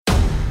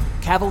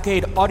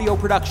Cavalcade Audio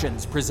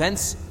Productions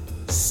presents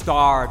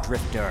Star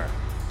Drifter,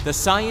 the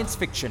science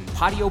fiction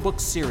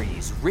audiobook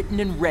series written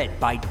and read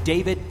by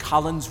David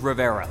Collins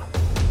Rivera.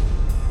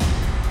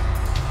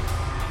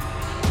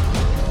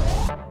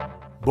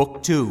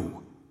 Book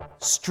 2,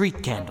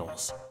 Street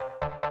Candles.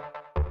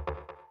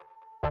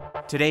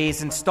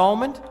 Today's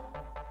installment,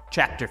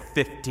 Chapter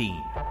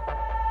 15.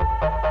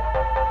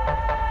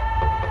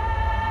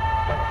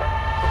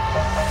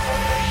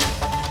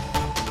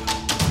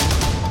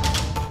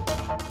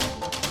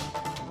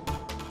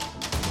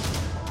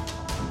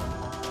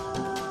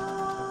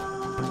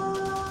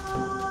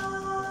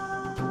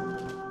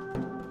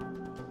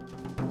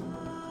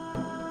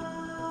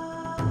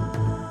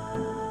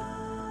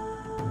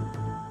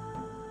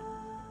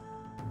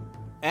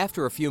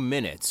 After a few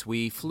minutes,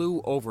 we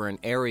flew over an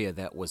area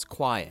that was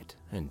quiet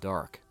and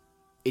dark.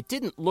 It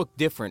didn't look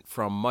different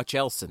from much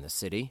else in the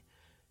city.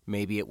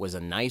 Maybe it was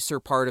a nicer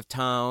part of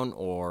town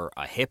or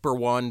a hipper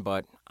one,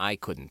 but I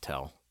couldn't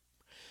tell.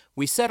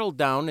 We settled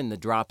down in the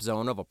drop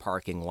zone of a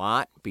parking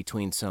lot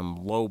between some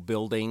low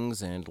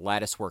buildings and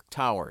latticework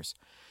towers.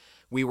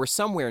 We were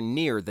somewhere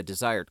near the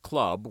desired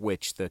club,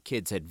 which the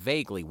kids had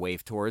vaguely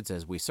waved towards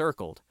as we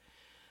circled.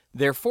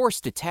 Their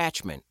forced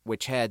detachment,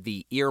 which had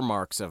the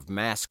earmarks of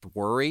masked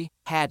worry,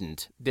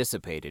 hadn't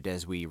dissipated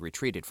as we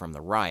retreated from the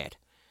riot.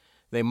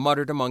 They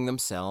muttered among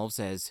themselves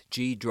as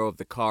G drove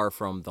the car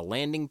from the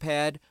landing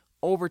pad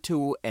over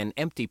to an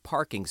empty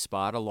parking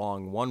spot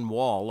along one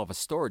wall of a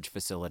storage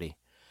facility.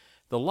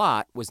 The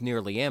lot was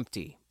nearly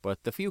empty,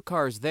 but the few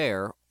cars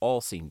there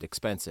all seemed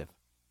expensive.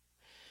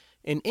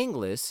 In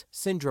English,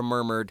 Sindra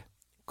murmured,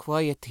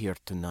 "Quiet here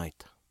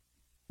tonight."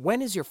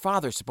 "When is your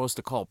father supposed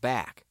to call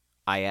back?"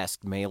 I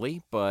asked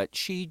Maylie, but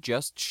she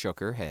just shook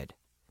her head.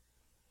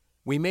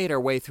 We made our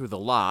way through the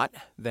lot,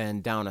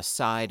 then down a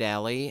side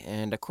alley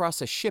and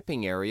across a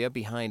shipping area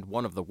behind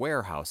one of the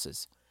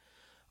warehouses.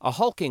 A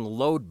hulking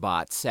load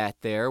bot sat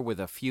there with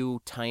a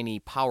few tiny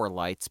power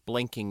lights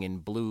blinking in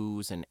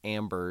blues and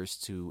ambers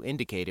to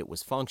indicate it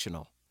was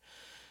functional.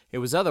 It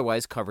was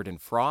otherwise covered in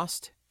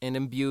frost and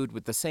imbued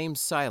with the same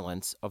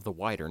silence of the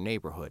wider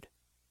neighborhood.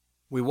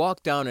 We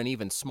walked down an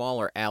even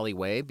smaller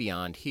alleyway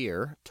beyond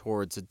here,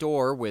 towards a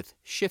door with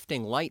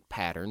shifting light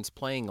patterns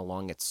playing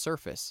along its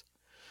surface.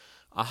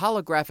 A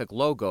holographic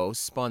logo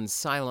spun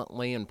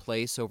silently in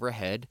place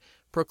overhead,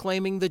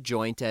 proclaiming the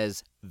joint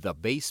as The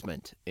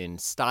Basement in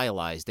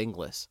stylized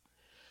English.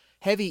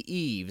 Heavy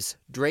eaves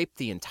draped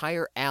the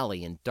entire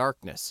alley in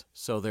darkness,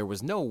 so there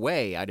was no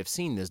way I'd have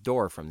seen this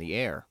door from the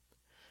air.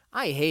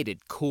 I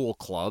hated cool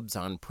clubs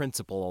on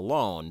principle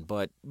alone,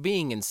 but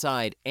being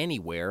inside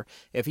anywhere,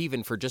 if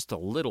even for just a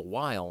little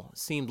while,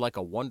 seemed like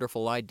a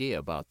wonderful idea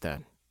about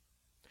then.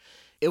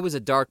 It was a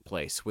dark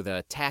place with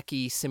a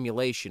tacky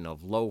simulation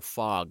of low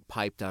fog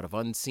piped out of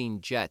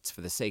unseen jets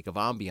for the sake of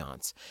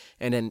ambiance,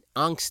 and an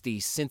angsty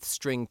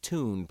synth-string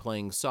tune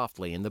playing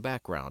softly in the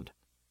background.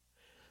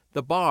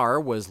 The bar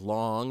was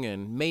long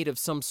and made of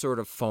some sort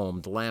of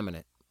foamed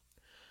laminate.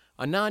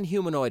 A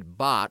non-humanoid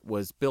bot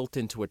was built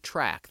into a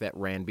track that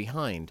ran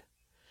behind.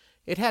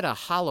 It had a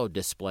holo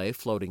display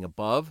floating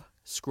above,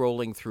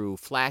 scrolling through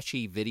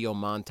flashy video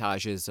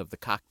montages of the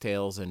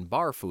cocktails and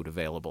bar food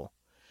available.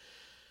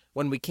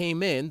 When we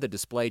came in, the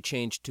display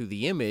changed to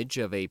the image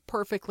of a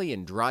perfectly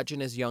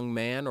androgynous young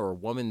man or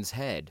woman's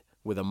head,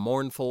 with a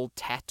mournful,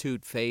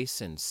 tattooed face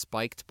and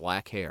spiked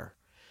black hair.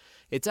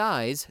 Its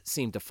eyes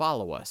seemed to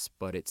follow us,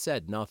 but it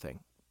said nothing.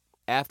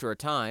 After a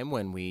time,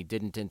 when we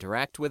didn't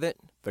interact with it,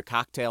 the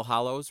cocktail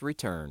hollows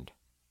returned.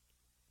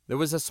 There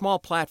was a small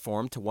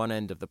platform to one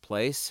end of the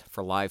place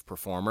for live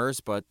performers,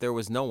 but there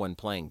was no one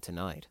playing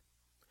tonight.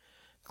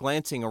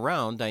 Glancing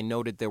around, I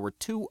noted there were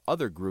two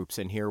other groups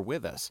in here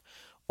with us,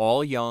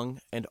 all young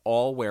and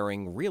all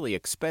wearing really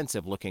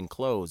expensive-looking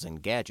clothes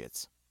and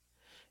gadgets.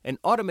 An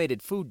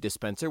automated food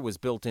dispenser was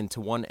built into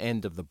one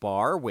end of the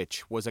bar,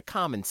 which was a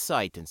common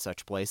sight in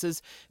such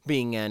places,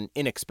 being an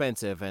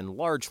inexpensive and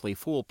largely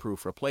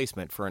foolproof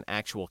replacement for an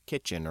actual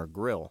kitchen or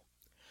grill.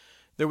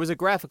 There was a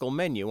graphical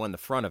menu on the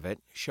front of it,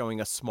 showing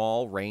a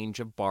small range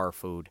of bar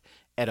food,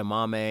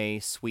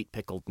 edamame, sweet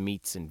pickled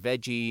meats and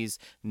veggies,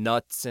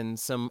 nuts, and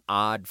some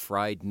odd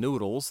fried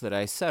noodles that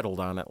I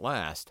settled on at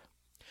last.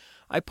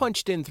 I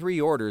punched in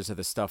 3 orders of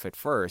the stuff at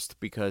first,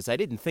 because I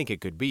didn't think it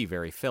could be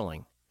very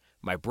filling.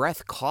 My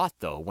breath caught,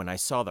 though, when I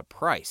saw the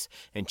price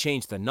and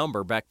changed the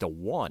number back to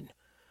 1.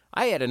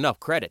 I had enough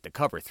credit to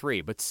cover 3,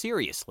 but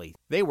seriously,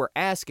 they were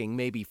asking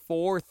maybe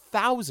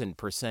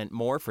 4,000%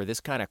 more for this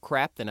kind of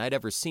crap than I'd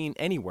ever seen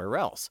anywhere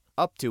else,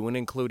 up to and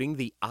including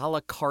the a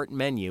la carte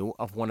menu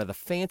of one of the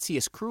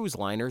fanciest cruise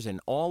liners in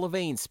all of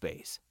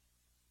Ainspace.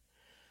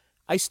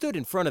 I stood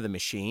in front of the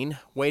machine,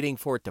 waiting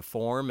for it to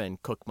form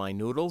and cook my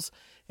noodles,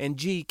 and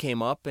G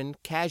came up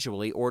and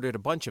casually ordered a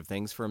bunch of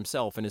things for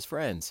himself and his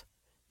friends.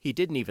 He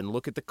didn't even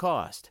look at the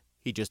cost.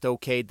 He just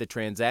okayed the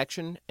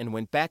transaction and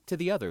went back to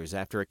the others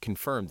after it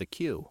confirmed the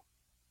queue.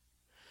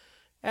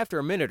 After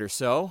a minute or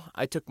so,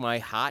 I took my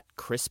hot,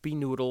 crispy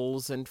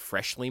noodles and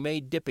freshly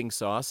made dipping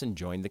sauce and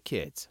joined the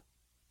kids.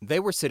 They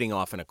were sitting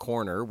off in a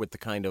corner with the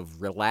kind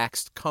of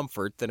relaxed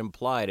comfort that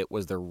implied it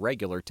was their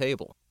regular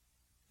table.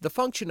 The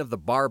function of the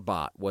bar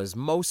bot was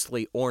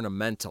mostly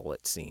ornamental,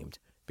 it seemed,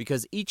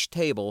 because each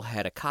table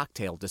had a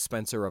cocktail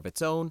dispenser of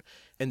its own,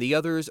 and the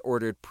others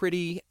ordered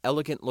pretty,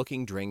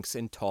 elegant-looking drinks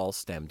in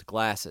tall-stemmed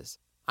glasses.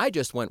 I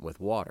just went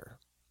with water.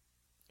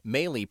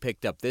 Maylee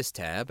picked up this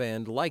tab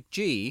and, like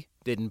G,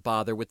 didn't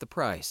bother with the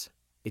price.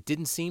 It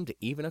didn't seem to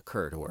even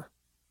occur to her.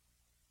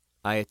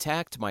 I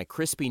attacked my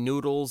crispy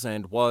noodles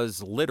and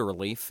was,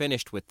 literally,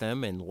 finished with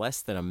them in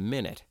less than a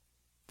minute.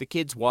 The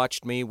kids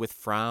watched me with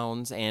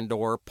frowns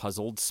and/or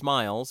puzzled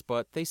smiles,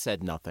 but they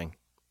said nothing.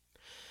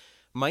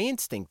 My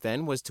instinct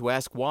then was to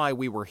ask why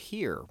we were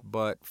here,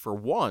 but for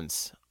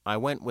once, I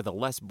went with a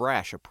less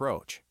brash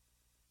approach.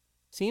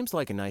 Seems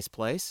like a nice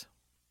place.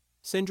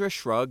 Sindra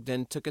shrugged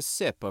and took a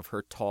sip of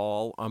her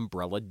tall,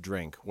 umbrellaed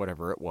drink,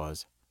 whatever it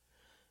was.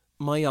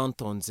 My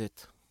aunt owns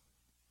it.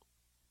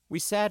 We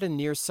sat in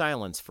near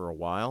silence for a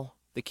while,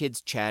 the kids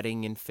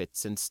chatting in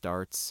fits and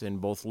starts, in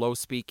both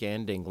low-speak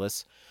and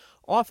English,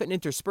 often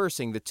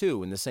interspersing the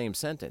two in the same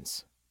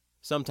sentence.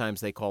 Sometimes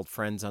they called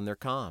friends on their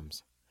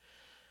comms.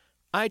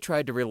 I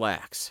tried to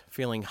relax,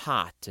 feeling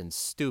hot and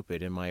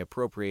stupid in my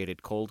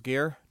appropriated cold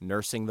gear,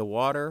 nursing the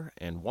water,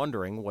 and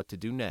wondering what to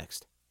do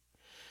next.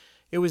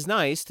 It was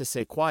nice to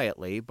sit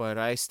quietly, but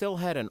I still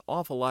had an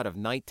awful lot of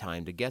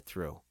nighttime to get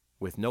through,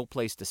 with no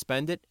place to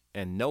spend it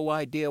and no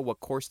idea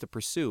what course to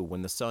pursue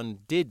when the sun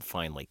did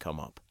finally come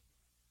up.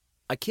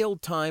 I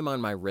killed time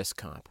on my wrist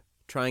comp,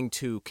 trying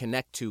to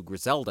connect to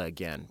Griselda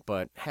again,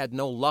 but had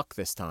no luck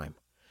this time.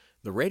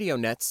 The radio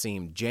net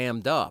seemed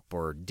jammed up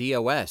or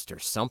DOS'd or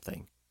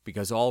something,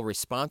 because all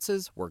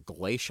responses were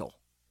glacial.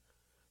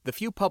 The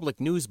few public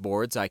news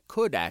boards I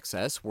could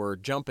access were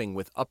jumping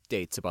with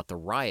updates about the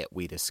riot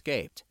we'd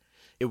escaped.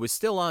 It was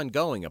still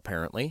ongoing,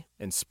 apparently,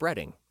 and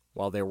spreading,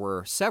 while there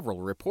were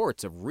several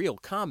reports of real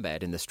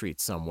combat in the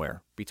streets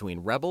somewhere, between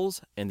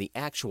rebels and the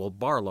actual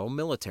Barlow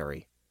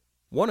military.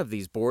 One of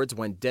these boards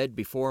went dead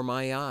before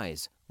my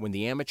eyes, when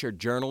the amateur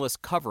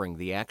journalist covering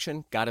the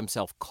action got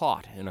himself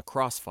caught in a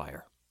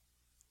crossfire.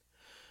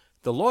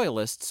 The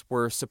Loyalists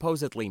were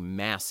supposedly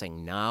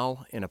massing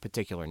now in a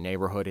particular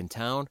neighborhood in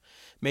town,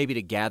 maybe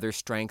to gather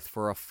strength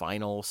for a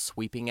final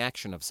sweeping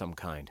action of some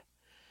kind.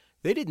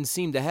 They didn't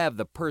seem to have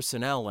the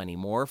personnel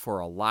anymore for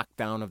a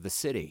lockdown of the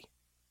city.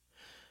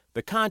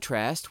 The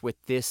contrast with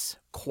this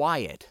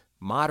quiet,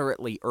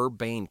 moderately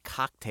urbane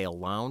cocktail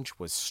lounge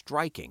was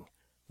striking,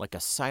 like a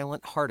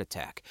silent heart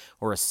attack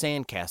or a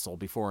sandcastle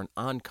before an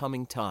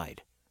oncoming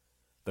tide.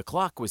 The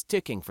clock was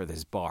ticking for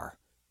this bar,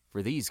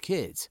 for these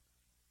kids,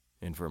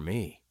 and for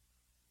me.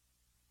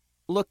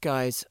 Look,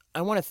 guys,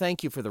 I want to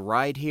thank you for the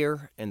ride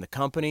here and the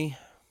company.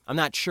 I'm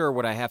not sure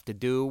what I have to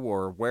do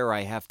or where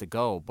I have to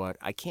go, but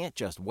I can't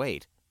just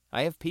wait.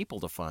 I have people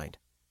to find.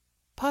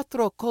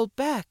 Patro called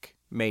back,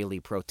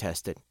 Maylee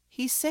protested.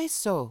 He says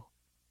so.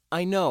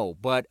 I know,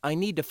 but I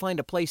need to find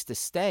a place to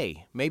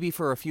stay, maybe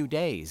for a few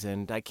days,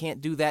 and I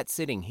can't do that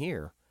sitting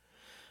here.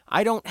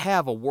 I don't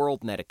have a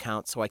WorldNet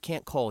account, so I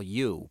can't call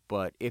you,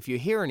 but if you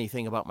hear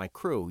anything about my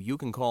crew, you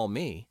can call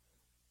me.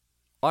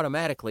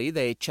 Automatically,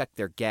 they checked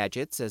their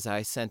gadgets as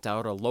I sent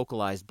out a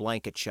localized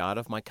blanket shot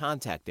of my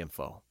contact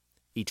info.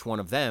 Each one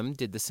of them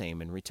did the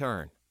same in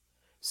return.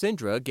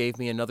 Sindra gave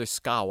me another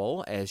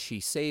scowl as she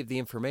saved the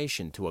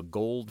information to a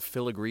gold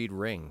filigreed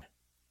ring.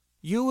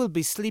 You will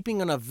be sleeping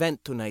on a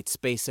vent tonight,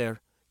 Spacer.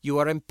 You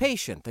are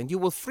impatient and you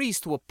will freeze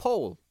to a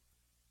pole.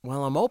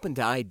 Well, I'm open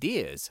to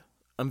ideas.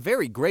 I'm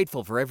very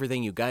grateful for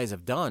everything you guys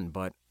have done,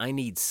 but I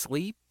need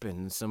sleep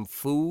and some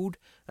food.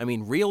 I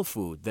mean, real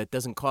food that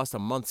doesn't cost a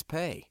month's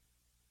pay.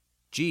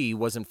 G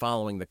wasn't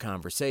following the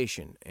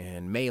conversation,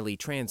 and Maylee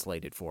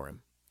translated for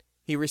him.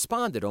 He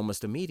responded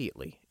almost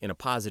immediately, in a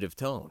positive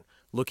tone,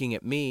 looking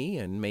at me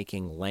and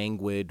making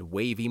languid,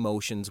 wavy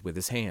motions with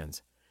his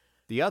hands.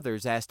 The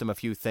others asked him a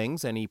few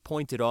things, and he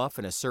pointed off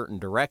in a certain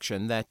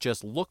direction that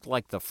just looked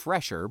like the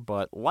fresher,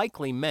 but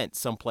likely meant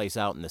someplace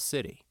out in the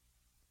city.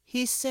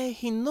 He say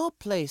he no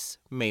place,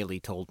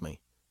 Maylee told me.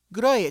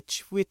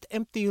 Greenwich with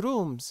empty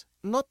rooms,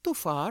 not too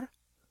far.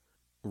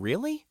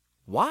 Really?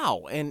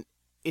 Wow, and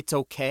it's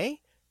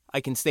okay?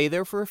 I can stay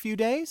there for a few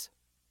days?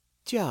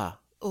 Ja,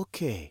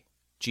 okay,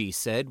 G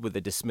said with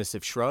a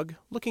dismissive shrug,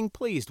 looking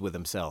pleased with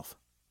himself.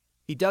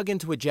 He dug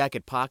into a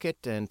jacket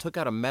pocket and took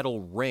out a metal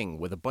ring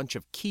with a bunch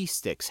of key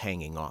sticks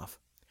hanging off.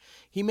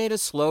 He made a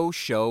slow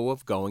show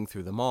of going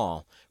through them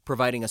all,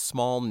 providing a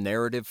small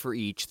narrative for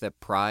each that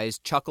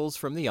prized chuckles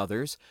from the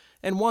others,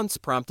 and once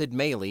prompted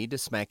Maylee to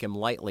smack him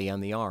lightly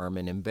on the arm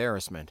in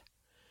embarrassment.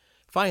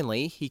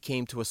 Finally, he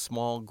came to a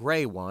small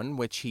gray one,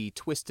 which he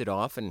twisted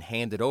off and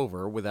handed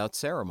over without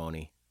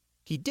ceremony.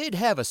 He did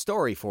have a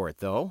story for it,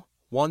 though,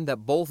 one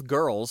that both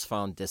girls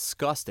found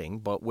disgusting,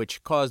 but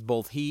which caused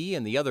both he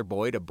and the other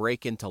boy to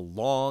break into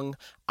long,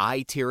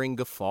 eye-tearing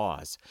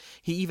guffaws.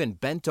 He even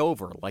bent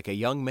over like a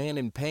young man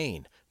in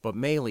pain, but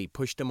Maylee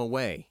pushed him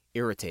away,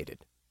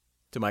 irritated.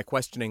 To my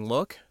questioning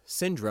look,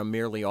 Sindra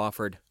merely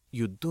offered,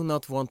 "You do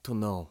not want to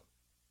know."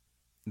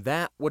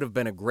 That would have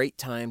been a great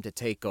time to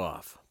take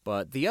off,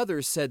 but the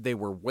others said they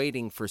were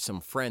waiting for some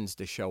friends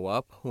to show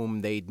up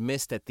whom they'd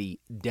missed at the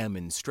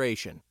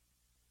demonstration.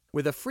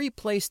 With a free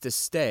place to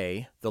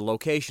stay, the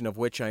location of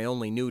which I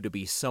only knew to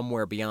be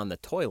somewhere beyond the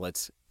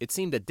toilets, it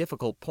seemed a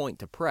difficult point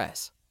to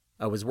press.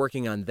 I was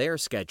working on their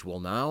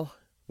schedule now,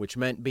 which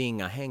meant being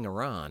a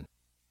hanger-on.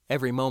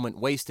 Every moment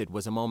wasted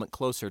was a moment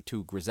closer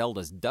to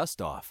Griselda's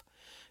dust-off,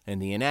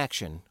 and the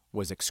inaction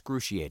was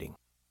excruciating.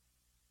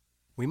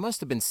 We must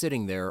have been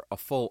sitting there a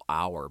full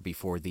hour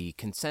before the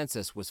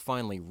consensus was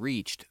finally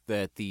reached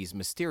that these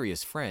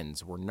mysterious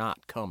friends were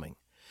not coming.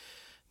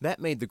 That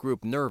made the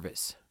group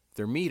nervous.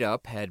 Their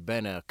meetup had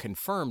been a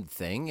confirmed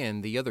thing,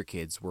 and the other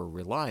kids were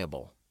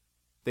reliable.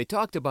 They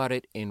talked about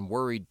it in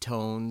worried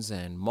tones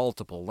and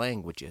multiple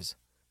languages.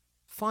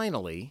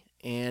 Finally,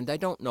 and I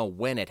don't know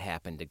when it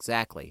happened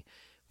exactly,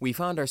 we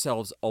found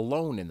ourselves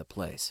alone in the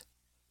place.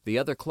 The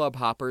other club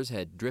hoppers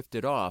had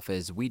drifted off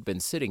as we'd been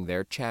sitting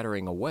there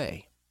chattering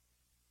away.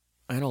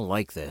 "I don't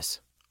like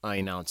this," I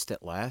announced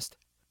at last.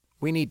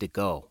 "We need to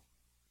go."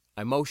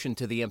 I motioned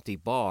to the empty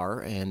bar,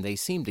 and they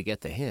seemed to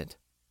get the hint.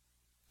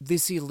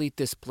 "This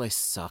elitist place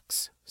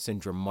sucks,"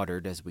 Syndrome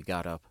muttered as we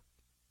got up.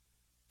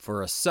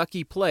 For a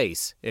sucky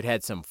place, it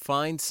had some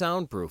fine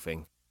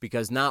soundproofing,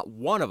 because not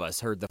one of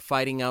us heard the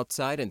fighting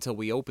outside until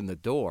we opened the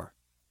door.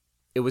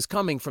 It was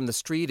coming from the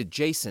street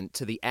adjacent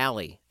to the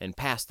alley and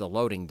past the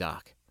loading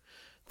dock.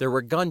 There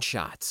were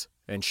gunshots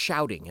and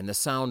shouting and the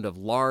sound of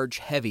large,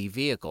 heavy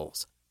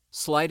vehicles.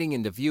 Sliding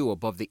into view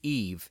above the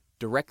eave,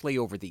 directly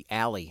over the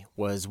alley,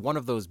 was one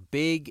of those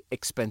big,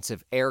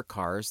 expensive air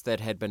cars that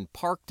had been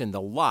parked in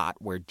the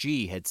lot where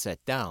G had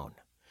set down.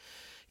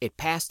 It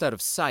passed out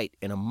of sight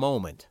in a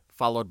moment,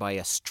 followed by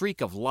a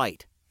streak of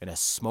light and a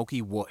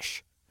smoky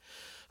whoosh.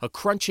 A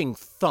crunching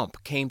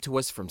thump came to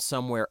us from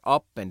somewhere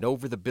up and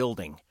over the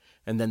building,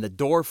 and then the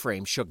door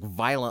frame shook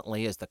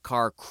violently as the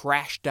car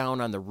crashed down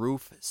on the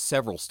roof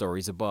several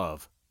stories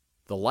above.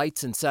 The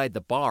lights inside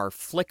the bar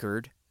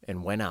flickered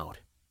and went out.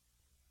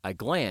 I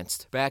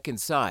glanced back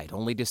inside,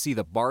 only to see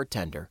the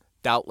bartender,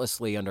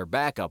 doubtlessly under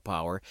backup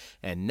power,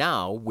 and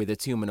now, with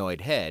its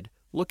humanoid head,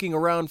 looking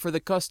around for the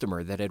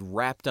customer that had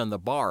rapped on the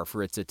bar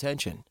for its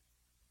attention.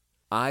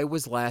 I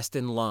was last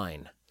in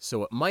line,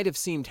 so it might have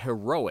seemed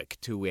heroic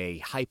to a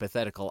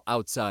hypothetical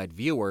outside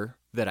viewer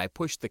that I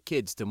pushed the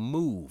kids to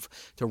move,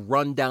 to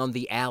run down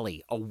the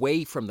alley,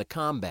 away from the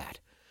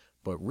combat.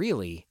 But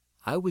really,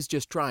 I was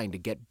just trying to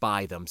get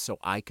by them so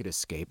I could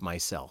escape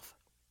myself.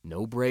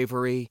 No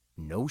bravery,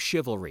 no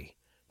chivalry,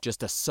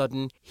 just a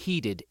sudden,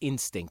 heated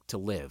instinct to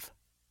live.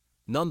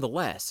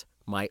 Nonetheless,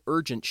 my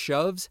urgent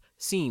shoves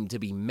seemed to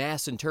be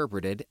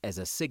mass-interpreted as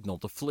a signal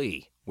to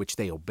flee, which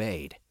they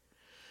obeyed.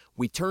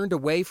 We turned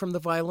away from the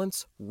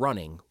violence,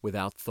 running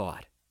without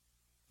thought.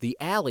 The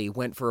alley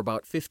went for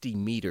about 50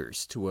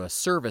 meters to a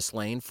service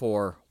lane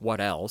for,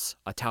 what else,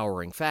 a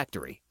towering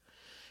factory.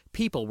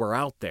 People were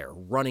out there,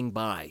 running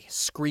by,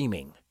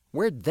 screaming.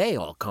 Where'd they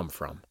all come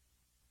from?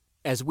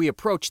 As we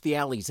approached the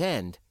alley's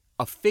end,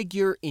 a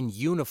figure in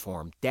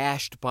uniform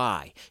dashed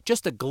by.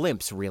 Just a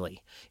glimpse,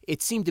 really.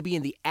 It seemed to be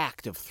in the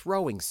act of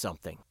throwing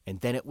something,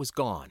 and then it was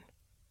gone.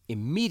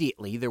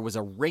 Immediately, there was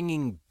a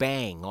ringing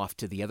bang off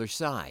to the other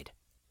side.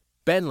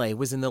 Benley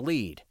was in the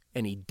lead,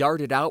 and he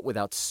darted out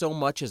without so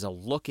much as a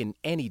look in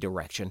any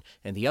direction,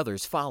 and the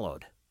others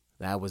followed.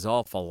 That was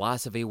all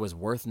philosophy was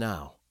worth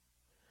now.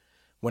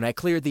 When I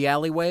cleared the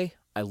alleyway,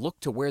 I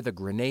looked to where the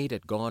grenade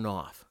had gone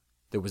off.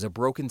 There was a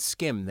broken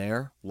skim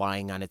there,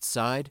 lying on its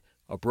side,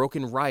 a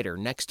broken rider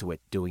next to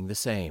it doing the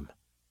same.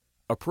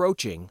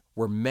 Approaching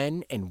were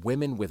men and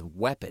women with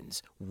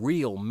weapons,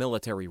 real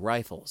military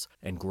rifles,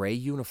 and gray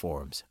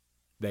uniforms.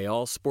 They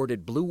all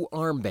sported blue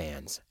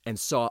armbands and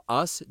saw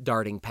us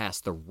darting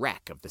past the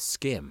wreck of the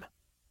skim.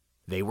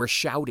 They were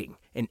shouting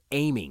and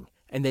aiming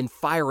and then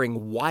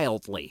firing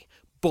wildly,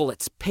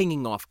 bullets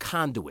pinging off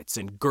conduits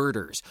and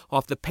girders,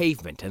 off the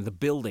pavement and the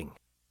building.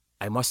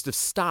 I must have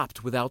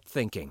stopped without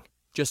thinking,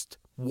 just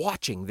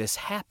watching this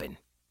happen.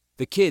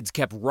 The kids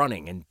kept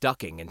running and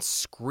ducking and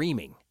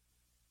screaming.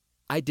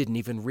 I didn't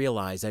even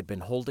realize I'd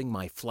been holding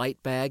my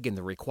flight bag in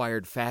the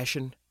required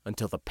fashion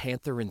until the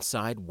panther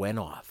inside went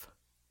off.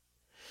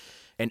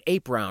 An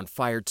ape round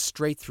fired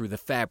straight through the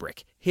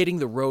fabric, hitting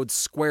the road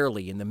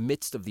squarely in the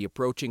midst of the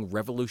approaching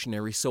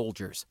revolutionary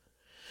soldiers.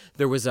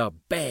 There was a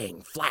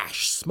bang,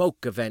 flash,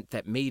 smoke event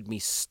that made me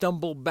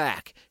stumble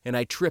back, and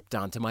I tripped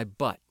onto my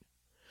butt.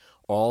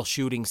 All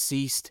shooting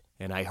ceased,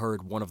 and I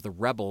heard one of the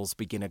rebels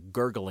begin a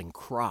gurgling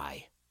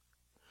cry.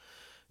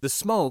 The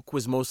smoke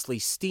was mostly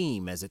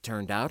steam, as it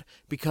turned out,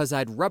 because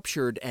I'd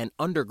ruptured an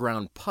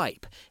underground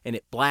pipe, and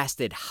it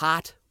blasted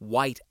hot,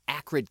 white,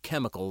 acrid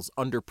chemicals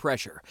under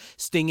pressure,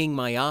 stinging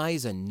my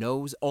eyes and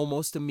nose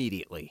almost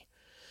immediately.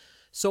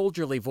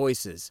 Soldierly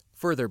voices,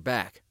 further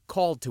back,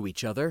 called to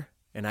each other,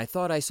 and I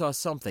thought I saw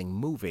something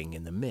moving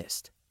in the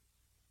mist.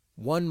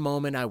 One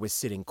moment I was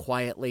sitting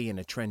quietly in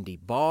a trendy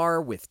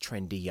bar with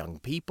trendy young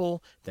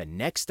people. The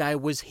next I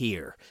was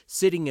here,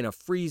 sitting in a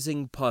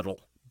freezing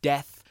puddle,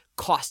 death,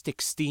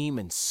 caustic steam,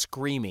 and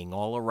screaming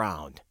all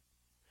around.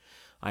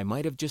 I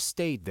might have just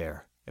stayed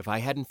there, if I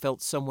hadn't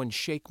felt someone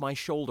shake my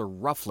shoulder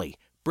roughly,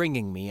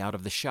 bringing me out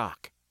of the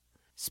shock.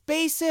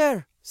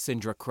 Spacer!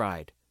 Sindra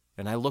cried,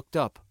 and I looked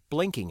up,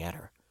 blinking at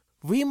her.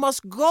 We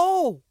must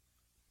go!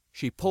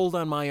 She pulled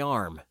on my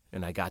arm,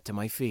 and I got to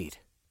my feet.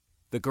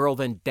 The girl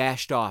then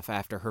dashed off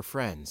after her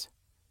friends.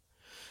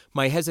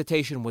 My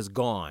hesitation was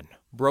gone,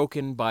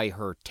 broken by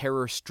her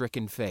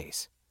terror-stricken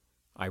face.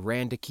 I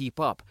ran to keep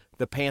up,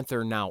 the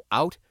panther now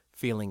out,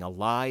 feeling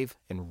alive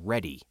and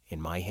ready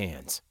in my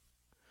hands.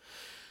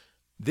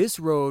 This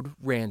road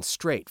ran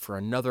straight for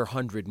another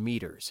 100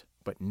 meters,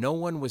 but no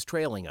one was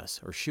trailing us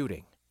or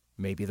shooting.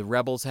 Maybe the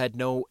rebels had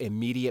no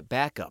immediate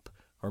backup,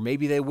 or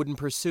maybe they wouldn't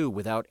pursue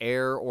without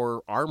air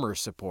or armor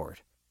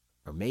support.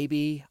 Or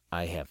maybe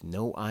I have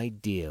no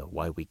idea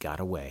why we got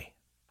away.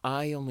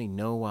 I only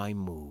know I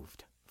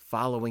moved,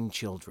 following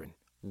children,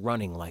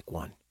 running like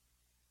one.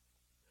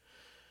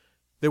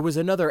 There was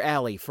another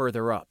alley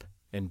further up,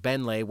 and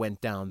Benley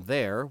went down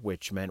there,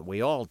 which meant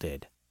we all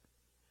did.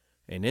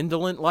 An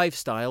indolent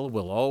lifestyle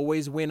will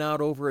always win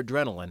out over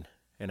adrenaline,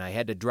 and I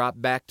had to drop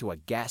back to a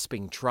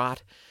gasping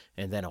trot,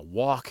 and then a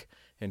walk,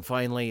 and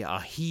finally a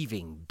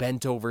heaving,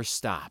 bent-over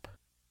stop.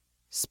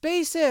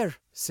 Spacer!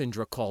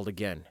 Sindra called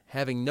again,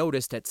 having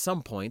noticed at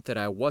some point that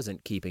I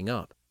wasn't keeping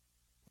up.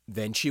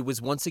 Then she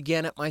was once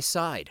again at my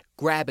side,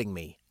 grabbing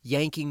me,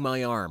 yanking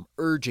my arm,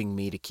 urging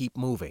me to keep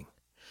moving.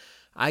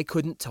 I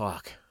couldn't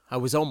talk. I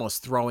was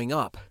almost throwing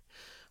up.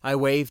 I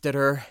waved at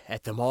her,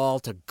 at them all,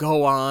 to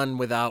go on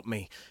without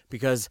me,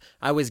 because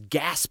I was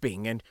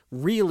gasping and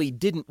really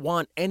didn't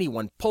want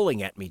anyone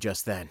pulling at me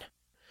just then.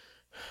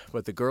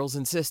 But the girl's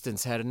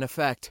insistence had an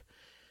effect,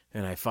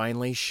 and I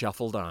finally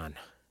shuffled on.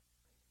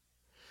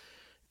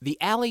 The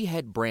alley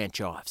had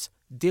branch-offs,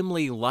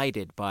 dimly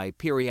lighted by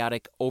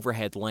periodic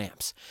overhead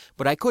lamps,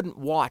 but I couldn't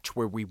watch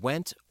where we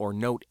went or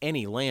note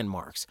any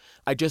landmarks.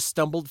 I just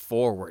stumbled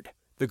forward,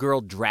 the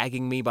girl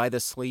dragging me by the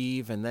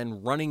sleeve and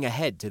then running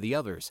ahead to the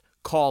others,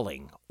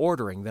 calling,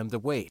 ordering them to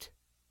wait.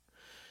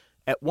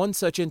 At one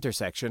such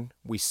intersection,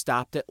 we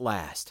stopped at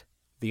last,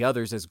 the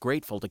others as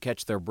grateful to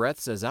catch their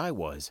breaths as I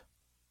was.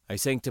 I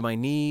sank to my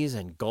knees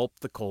and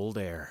gulped the cold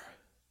air.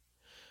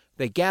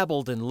 They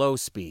gabbled in low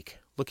speak,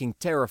 looking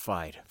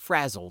terrified,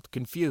 frazzled,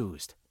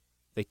 confused.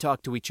 They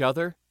talked to each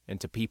other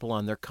and to people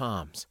on their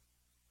comms.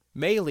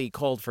 Maylee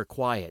called for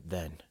quiet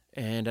then,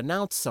 and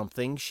announced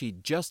something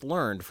she'd just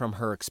learned from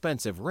her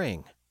expensive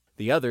ring.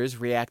 The others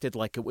reacted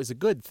like it was a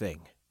good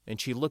thing, and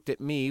she looked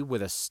at me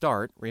with a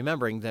start,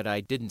 remembering that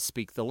I didn't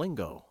speak the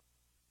lingo.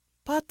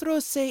 Patro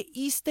say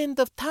east end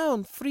of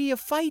town free of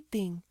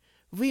fighting.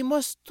 We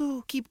must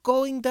keep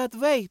going that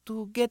way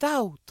to get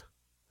out.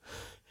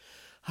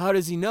 How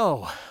does he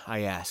know?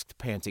 I asked,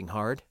 panting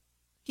hard.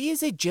 He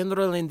is a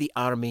general in the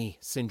army,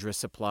 Sindra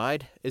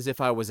supplied, as if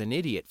I was an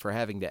idiot for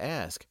having to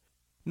ask.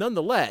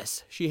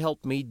 Nonetheless, she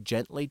helped me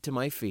gently to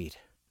my feet.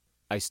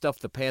 I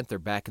stuffed the panther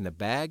back in the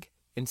bag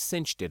and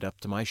cinched it up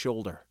to my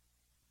shoulder.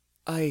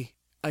 I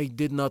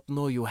did not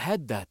know you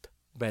had that,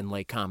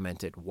 Benley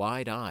commented,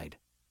 wide-eyed.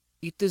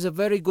 It is a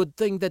very good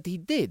thing that he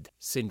did,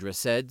 Sindra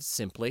said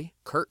simply,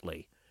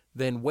 curtly,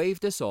 then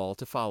waved us all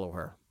to follow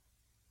her.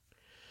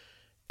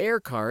 Air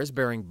cars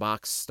bearing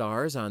box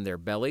stars on their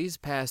bellies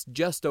passed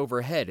just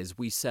overhead as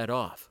we set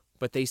off,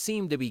 but they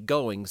seemed to be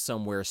going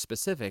somewhere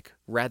specific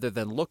rather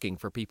than looking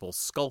for people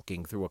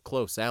skulking through a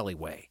close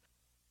alleyway.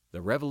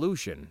 The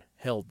revolution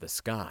held the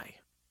sky.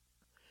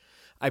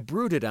 I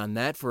brooded on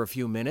that for a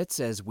few minutes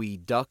as we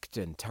ducked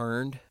and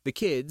turned, the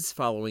kids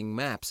following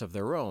maps of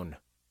their own.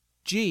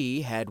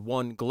 G had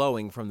one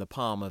glowing from the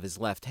palm of his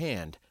left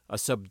hand, a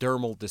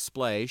subdermal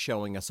display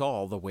showing us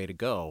all the way to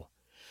go.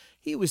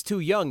 He was too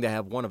young to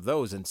have one of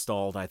those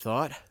installed, I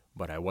thought,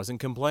 but I wasn't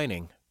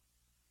complaining.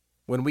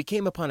 When we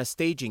came upon a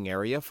staging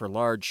area for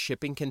large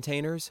shipping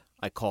containers,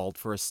 I called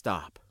for a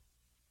stop.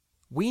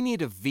 "We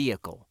need a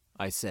vehicle,"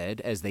 I said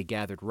as they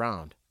gathered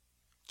round.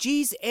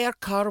 G's air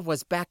car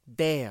was back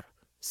there,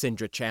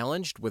 Sindra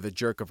challenged with a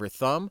jerk of her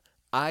thumb,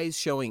 eyes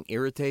showing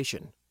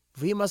irritation.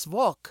 We must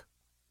walk.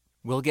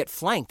 "We'll get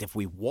flanked if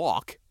we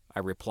walk," I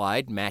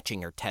replied,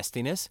 matching her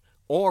testiness,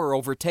 "or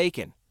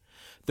overtaken.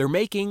 They're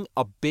making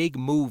a big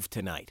move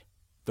tonight.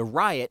 The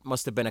riot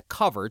must have been a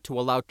cover to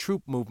allow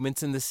troop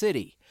movements in the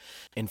city.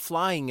 And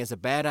flying is a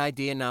bad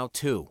idea now,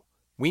 too.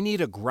 We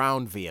need a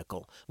ground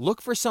vehicle.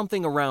 Look for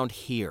something around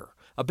here,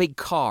 a big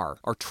car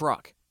or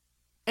truck."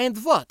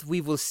 "And what, we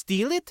will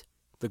steal it?"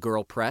 the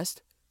girl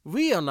pressed.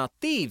 "We are not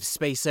thieves,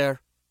 Spacer."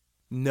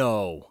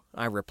 "No,"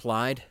 I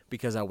replied,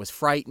 because I was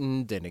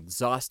frightened and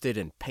exhausted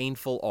and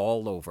painful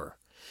all over.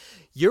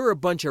 "You're a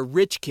bunch of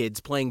rich kids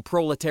playing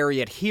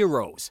proletariat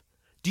heroes.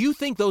 Do you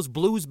think those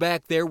blues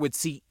back there would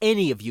see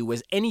any of you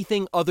as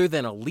anything other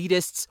than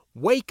elitists?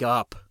 Wake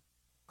up!"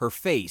 Her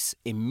face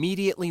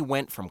immediately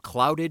went from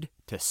clouded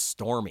to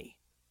stormy.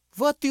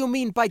 "What do you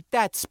mean by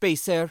that,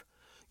 Spacer?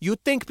 You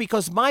think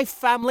because my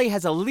family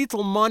has a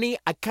little money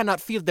I cannot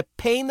feel the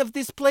pain of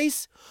this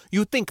place?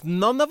 You think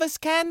none of us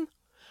can?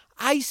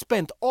 I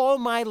spent all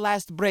my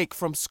last break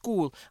from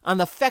school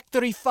on a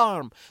factory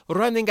farm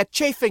running a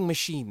chafing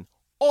machine.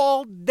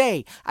 all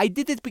day. I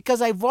did it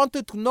because I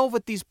wanted to know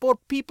what these poor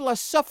people are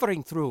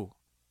suffering through.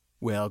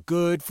 Well,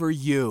 good for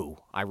you,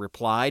 I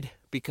replied,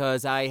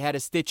 because I had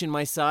a stitch in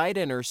my side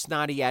and her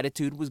snotty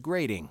attitude was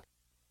grating.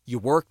 You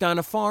worked on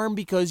a farm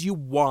because you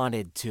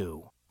wanted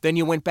to. Then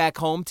you went back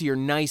home to your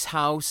nice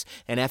house,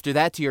 and after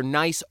that to your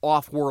nice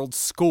off-world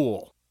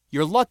school.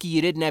 You're lucky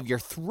you didn't have your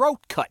throat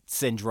cut,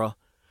 Sindra.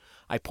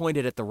 I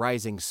pointed at the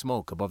rising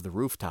smoke above the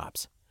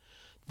rooftops.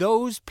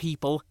 Those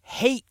people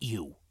hate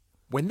you.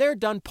 When they're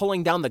done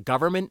pulling down the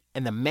government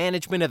and the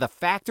management of the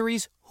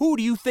factories, who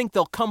do you think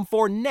they'll come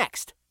for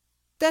next?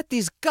 That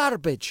is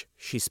garbage,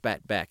 she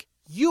spat back.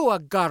 You are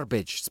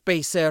garbage,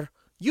 Spacer.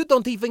 You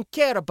don't even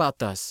care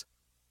about us.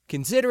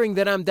 Considering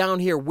that I'm down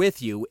here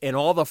with you and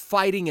all the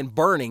fighting and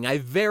burning, I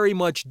very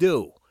much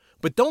do.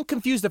 But don't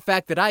confuse the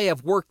fact that I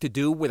have work to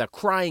do with a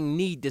crying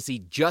need to see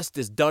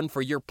justice done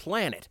for your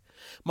planet.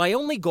 My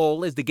only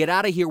goal is to get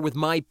out of here with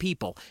my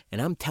people,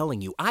 and I'm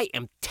telling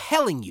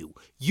you,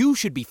 you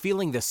should be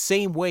feeling the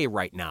same way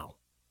right now.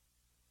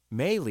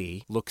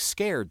 Meili looked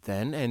scared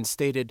then and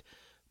stated,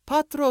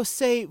 Patro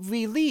say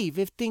we leave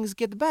if things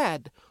get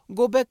bad.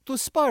 Go back to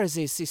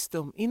Sparze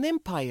system in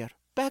Empire,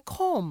 back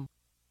home.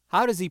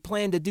 How does he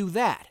plan to do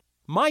that?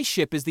 My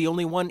ship is the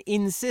only one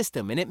in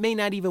system, and it may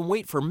not even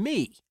wait for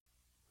me.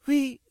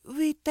 We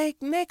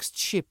take next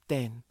ship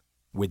then.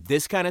 With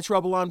this kind of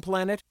trouble on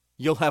planet,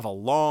 you'll have a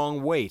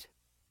long wait.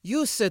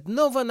 You said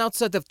no one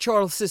outside of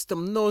Charles'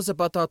 system knows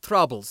about our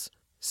troubles,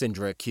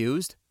 Sindra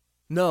accused.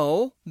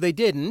 No, they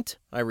didn't,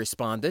 I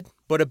responded,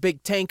 but a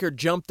big tanker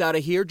jumped out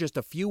of here just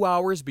a few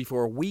hours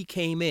before we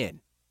came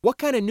in. What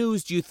kind of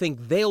news do you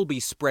think they'll be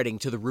spreading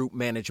to the Route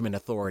Management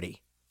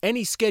Authority?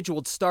 Any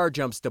scheduled star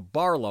jumps to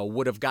Barlow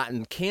would have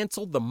gotten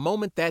canceled the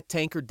moment that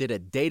tanker did a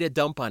data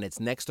dump on its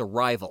next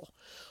arrival.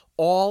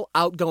 All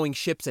outgoing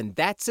ships in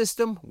that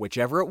system,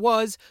 whichever it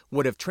was,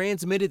 would have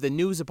transmitted the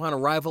news upon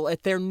arrival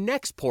at their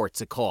next ports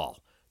of call.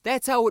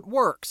 That's how it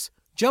works.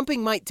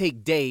 Jumping might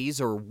take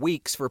days or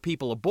weeks for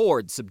people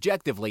aboard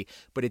subjectively,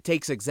 but it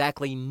takes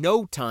exactly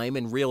no time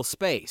in real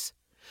space.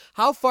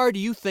 How far do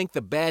you think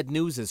the bad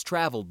news has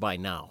traveled by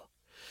now?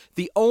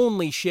 The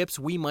only ships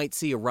we might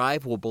see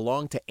arrive will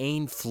belong to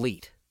Ain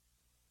Fleet.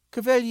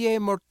 Cavalier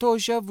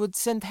Mortoja would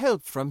send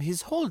help from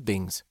his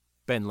holdings,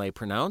 Benlay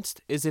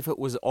pronounced, as if it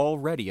was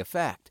already a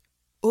fact.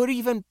 Or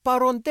even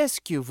Baron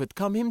Descu would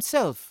come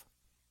himself.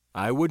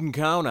 I wouldn't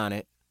count on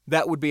it.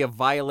 That would be a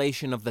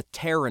violation of the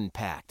Terran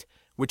Pact,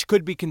 which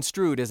could be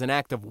construed as an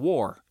act of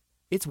war.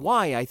 It's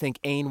why I think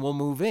Ain will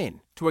move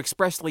in, to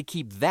expressly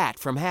keep that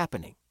from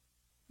happening.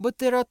 But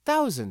there are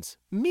thousands,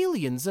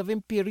 millions of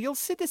Imperial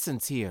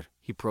citizens here,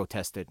 he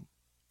protested.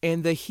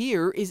 And the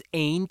here is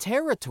Ain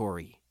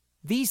territory.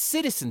 These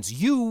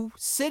citizens, you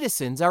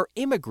citizens, are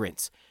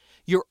immigrants.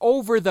 You're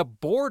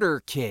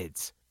over-the-border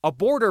kids, a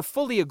border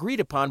fully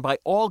agreed upon by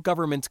all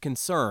governments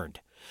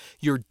concerned.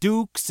 Your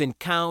dukes and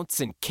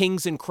counts and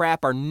kings and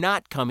crap are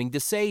not coming to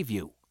save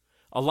you.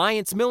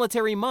 Alliance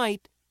military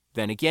might.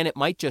 Then again, it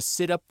might just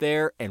sit up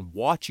there and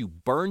watch you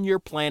burn your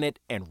planet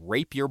and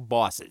rape your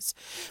bosses.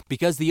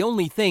 Because the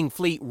only thing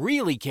Fleet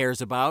really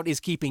cares about is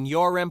keeping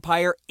your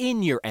empire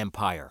in your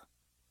empire.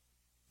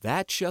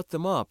 That shut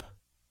them up.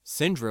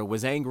 Sindra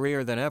was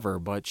angrier than ever,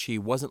 but she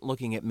wasn't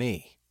looking at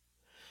me.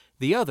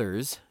 The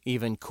others,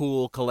 even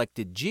cool,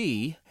 collected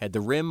G, had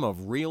the rim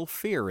of real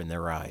fear in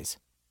their eyes.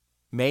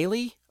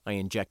 Meili, I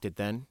injected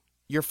then,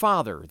 your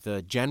father,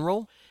 the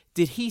general,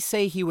 did he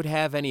say he would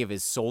have any of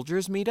his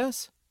soldiers meet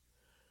us?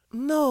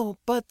 No,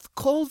 but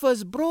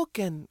Kolva's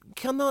broken.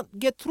 Cannot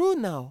get through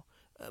now.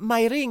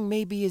 My ring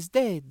maybe is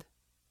dead.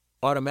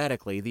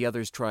 Automatically, the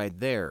others tried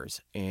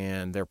theirs,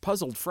 and their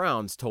puzzled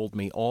frowns told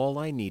me all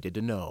I needed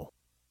to know.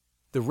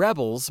 The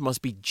rebels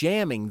must be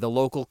jamming the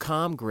local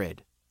comm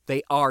grid.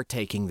 They are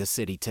taking the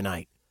city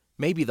tonight.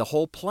 Maybe the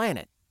whole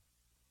planet.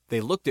 They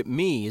looked at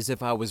me as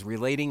if I was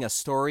relating a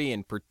story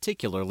in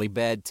particularly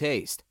bad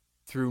taste.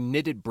 Through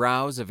knitted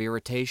brows of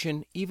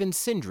irritation, even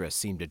Sindra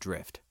seemed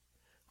adrift.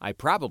 I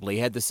probably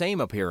had the same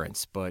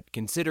appearance, but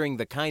considering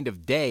the kind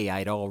of day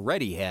I'd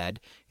already had,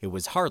 it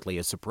was hardly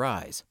a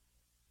surprise.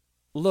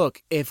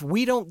 Look, if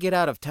we don't get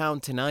out of town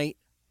tonight,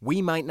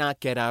 we might not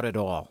get out at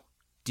all.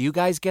 Do you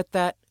guys get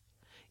that?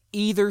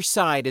 Either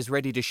side is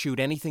ready to shoot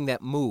anything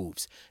that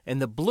moves,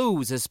 and the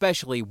Blues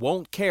especially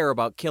won't care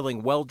about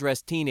killing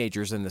well-dressed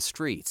teenagers in the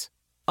streets.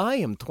 I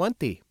am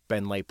 20,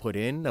 Benlay put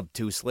in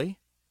obtusely.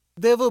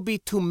 There will be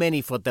too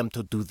many for them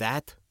to do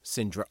that,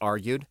 Sindra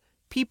argued.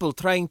 People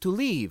trying to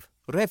leave.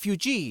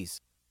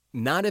 Refugees.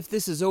 Not if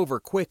this is over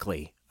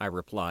quickly, I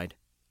replied.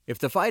 If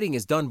the fighting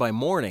is done by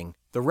morning,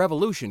 the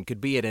revolution could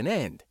be at an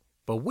end,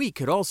 but we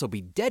could also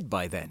be dead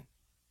by then.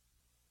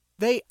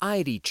 They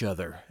eyed each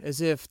other,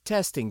 as if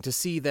testing to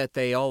see that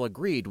they all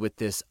agreed with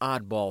this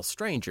oddball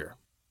stranger.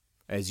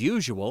 As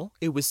usual,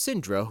 it was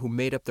Sindra who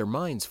made up their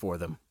minds for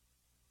them.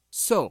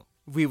 So,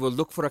 we will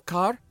look for a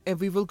car, and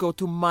we will go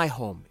to my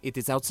home. It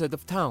is outside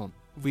of town.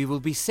 We will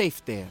be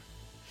safe there.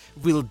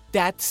 Will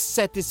that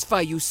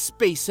satisfy you,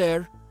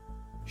 Spacer?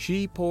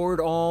 She poured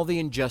all the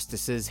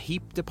injustices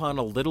heaped upon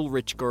a little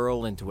rich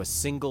girl into a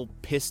single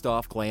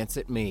pissed-off glance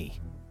at me.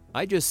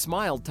 I just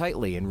smiled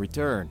tightly in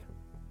return.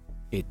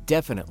 It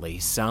definitely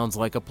sounds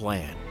like a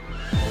plan.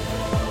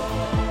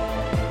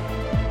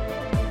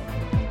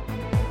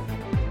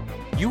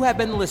 You have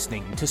been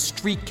listening to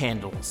Street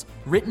Candles,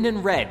 written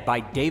and read by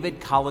David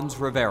Collins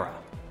Rivera.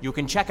 You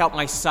can check out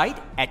my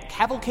site at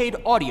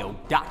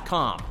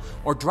cavalcadeaudio.com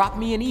or drop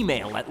me an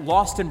email at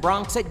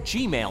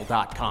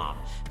lostnbronx@gmail.com.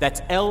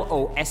 That's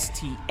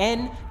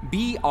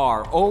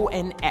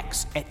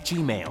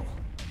LOSTNBRONX@gmail.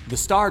 The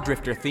Star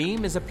Drifter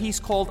theme is a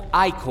piece called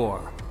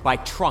Icor by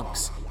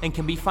Trunks and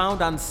can be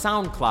found on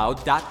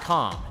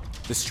SoundCloud.com.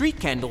 The Street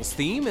Candles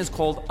theme is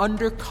called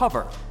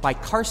Undercover by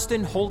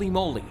Karsten Holy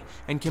Moly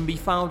and can be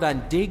found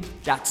on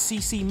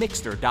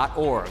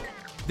dig.ccmixter.org.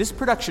 This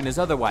production is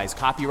otherwise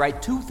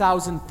copyright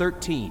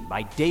 2013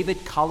 by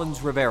David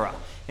Collins Rivera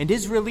and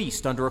is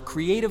released under a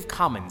Creative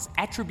Commons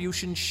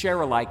Attribution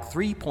Share-alike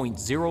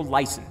 3.0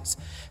 license.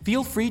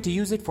 Feel free to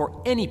use it for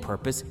any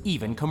purpose,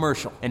 even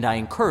commercial, and I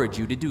encourage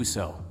you to do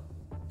so.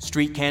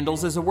 Street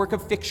Candles is a work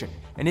of fiction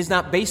and is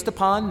not based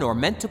upon nor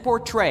meant to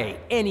portray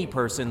any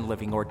person,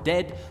 living or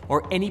dead,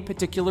 or any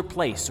particular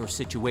place or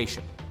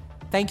situation.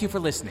 Thank you for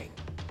listening.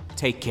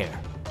 Take care.